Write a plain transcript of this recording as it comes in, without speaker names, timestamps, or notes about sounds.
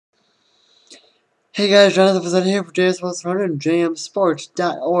Hey guys, Jonathan Fazetta here for JS100 and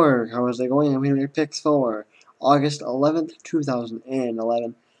JMSports.org. How is it going? I'm here with picks for August 11th,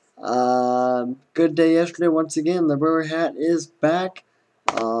 2011. Good day yesterday once again. The Brewer hat is back.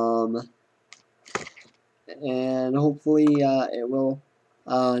 And hopefully it will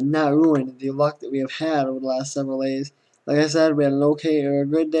not ruin the luck that we have had over the last several days. Like I said, we had an okay or a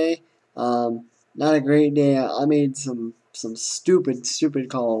good day. Not a great day. I made some stupid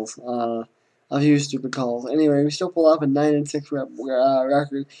calls. A few stupid calls. Anyway, we still pull off a 9-6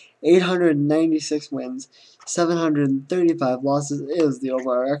 record. 896 wins, 735 losses is the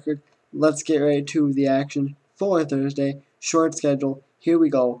overall record. Let's get right to the action for Thursday. Short schedule. Here we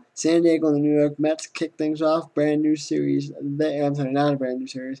go. San Diego and the New York Mets kick things off. Brand new series. I'm sorry, not a brand new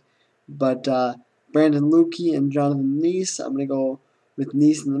series, but Brandon Lukey and Jonathan Neese. I'm going to go with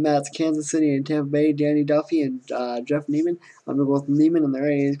Neese and the Mets. Kansas City and Tampa Bay. Danny Duffy and Jeff Neiman. I'm going to go with Neiman and the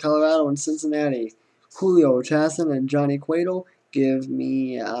Rays. Colorado and Cincinnati. Julio Chasson and Johnny Cueto. Give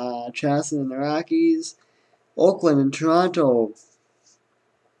me Chasson and the Rockies. Oakland and Toronto.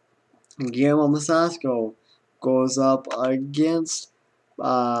 Guillermo Masasco goes up against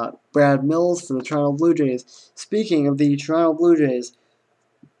Brad Mills for the Toronto Blue Jays. Speaking of the Toronto Blue Jays,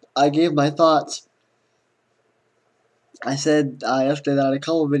 I gave my thoughts. I said yesterday that I had a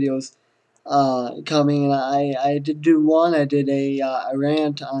couple of videos coming, and I did do one. I did a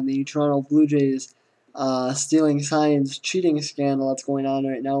rant on the Toronto Blue Jays stealing signs cheating scandal that's going on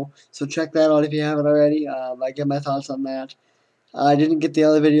right now. So check that out if you haven't already. I give my thoughts on that. I didn't get the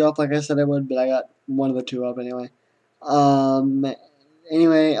other video up like I said I would, but I got one of the two up anyway.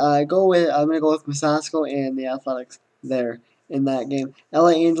 Anyway, I'm gonna go with Masasco and the Athletics there in that game.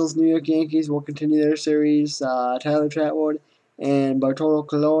 LA Angels, New York Yankees will continue their series. Tyler Chatwood and Bartolo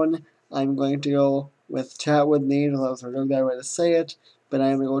Colon. I'm going to go with Chatwood and the Angels. That was a bad way to say it, but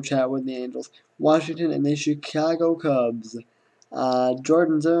I'm gonna go Chatwood and the Angels. Washington and the Chicago Cubs.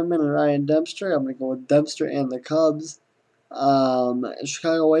 Jordan Zimmerman and Ryan Dempster. I'm gonna go with Dempster and the Cubs.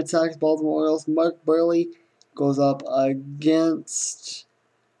 Chicago White Sox, Baltimore Orioles. Mark Burley goes up against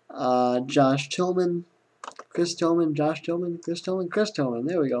Chris Tillman. Chris Tillman.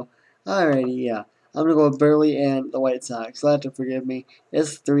 There we go. Alrighty, yeah. I'm going to go with Burley and the White Sox. You'll have to forgive me.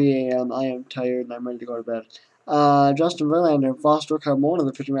 It's 3 a.m. I am tired and I'm ready to go to bed. Justin Verlander and Foster Carmona,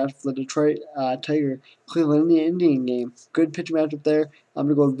 the pitching matchup for the Detroit Tiger Cleveland Indian game. Good pitching matchup there. I'm going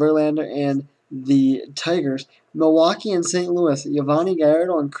to go with Verlander and the Tigers. Milwaukee and St. Louis. Yovani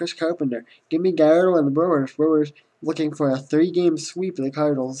Gallardo and Chris Carpenter. Give me Gallardo and the Brewers. Brewers looking for a 3-game sweep of the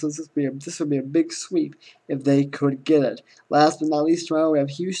Cardinals. This would be a big sweep if they could get it. Last but not least, tomorrow we have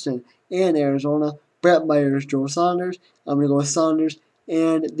Houston and Arizona. Brett Myers, Joe Saunders. I'm going to go with Saunders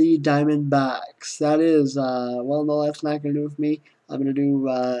and the Diamondbacks. That is, well, no, that's not going to do it for me. I'm going to do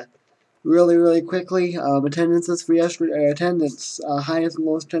really quickly. Attendances for yesterday. Highest and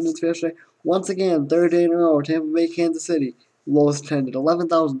lowest attendance for yesterday. Once again, third day in a row. Tampa Bay, Kansas City, lowest attended.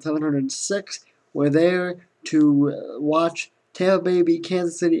 11,706 were there to watch Tampa Bay beat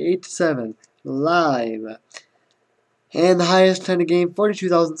Kansas City 8-7 live. And the highest attended game,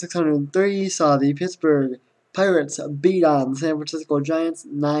 42,603, saw the Pittsburgh Pirates beat on the San Francisco Giants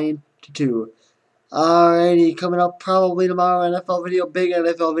 9-2. Alrighty, coming up probably tomorrow, NFL video, big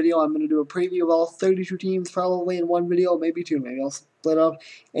NFL video. I'm going to do a preview of all 32 teams probably in one video, maybe two. Maybe I'll split up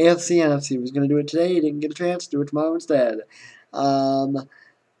AFC, NFC. Was going to do it today, didn't get a chance, do it tomorrow instead. Also,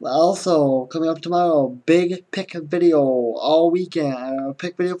 coming up tomorrow, big pick video all weekend,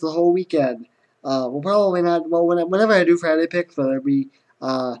 pick video for the whole weekend. We'll probably not, well, whenever I do Friday picks, whether it be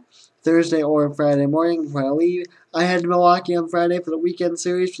Thursday or Friday morning before I leave. I head to Milwaukee on Friday for the weekend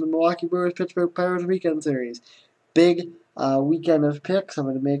series for the Milwaukee Brewers Pittsburgh Pirates weekend series. Big weekend of picks. I'm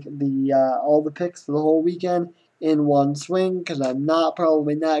going to make the all the picks for the whole weekend in one swing because I'm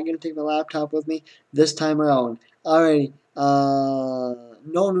probably not going to take my laptop with me this time around. Alrighty.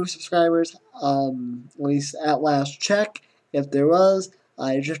 No new subscribers, at least at last check. If there was,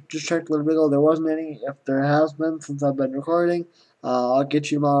 I just checked a little bit ago, there wasn't any. If there has been since I've been recording, I'll get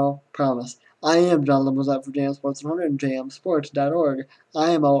you tomorrow, promise. I am John Limozat for JM Sports 100 and JMSports.org. I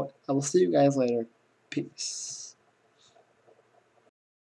am out. I will see you guys later. Peace.